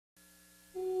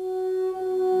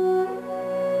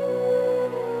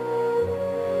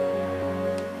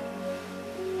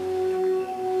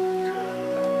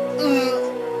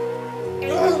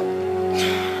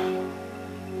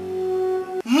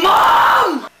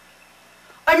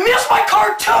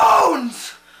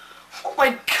cartoons! Oh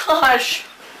my gosh!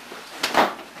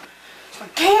 It's my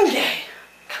game day.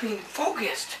 Gotta be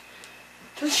focused.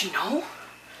 Doesn't she know?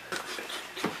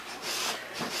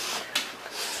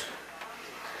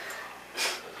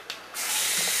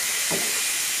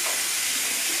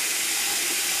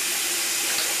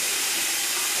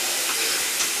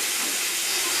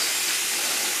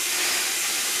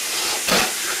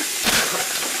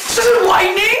 This isn't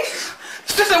whitening!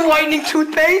 This isn't whitening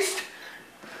toothpaste!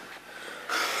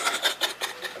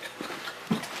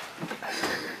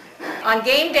 On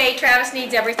game day, Travis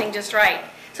needs everything just right.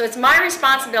 So it's my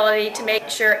responsibility to make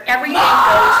sure everything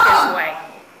goes his way.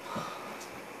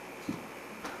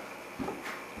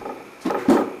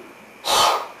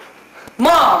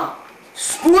 Mom!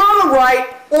 Spoon on the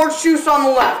right, orange juice on the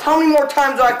left. How many more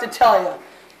times do I have to tell you?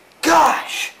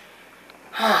 Gosh!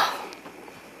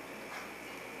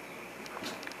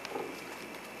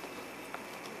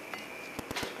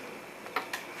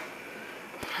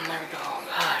 There we go.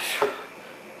 Gosh.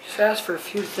 Just asked for a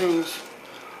few things.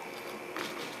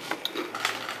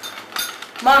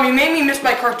 Mom, you made me miss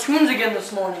my cartoons again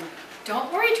this morning.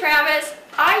 Don't worry, Travis.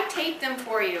 I taped them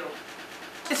for you.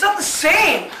 It's not the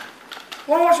same. I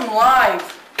want to watch them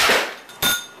live.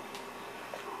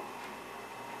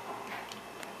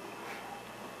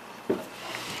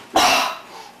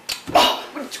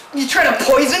 You trying to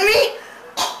poison me?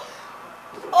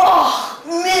 Oh,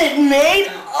 Minute Maid.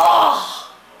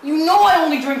 Oh, you know I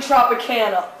only drink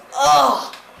Tropicana.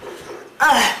 Oh.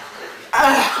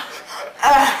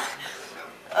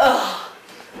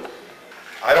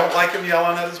 I don't like him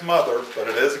yelling at his mother, but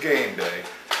it is game day.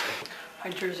 My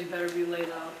jersey better be laid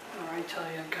out, or I tell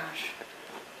you, gosh.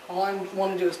 All I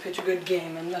want to do is pitch a good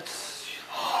game, and that's...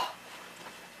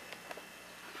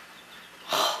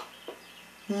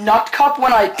 Nut cup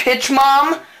when I pitch,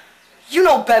 Mom? You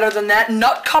know better than that.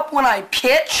 Nut cup when I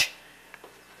pitch?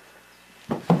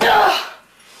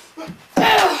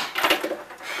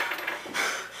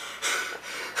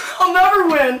 I'll never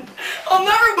win. I'll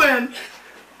never win.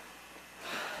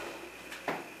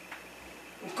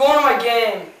 I'm going to my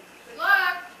game.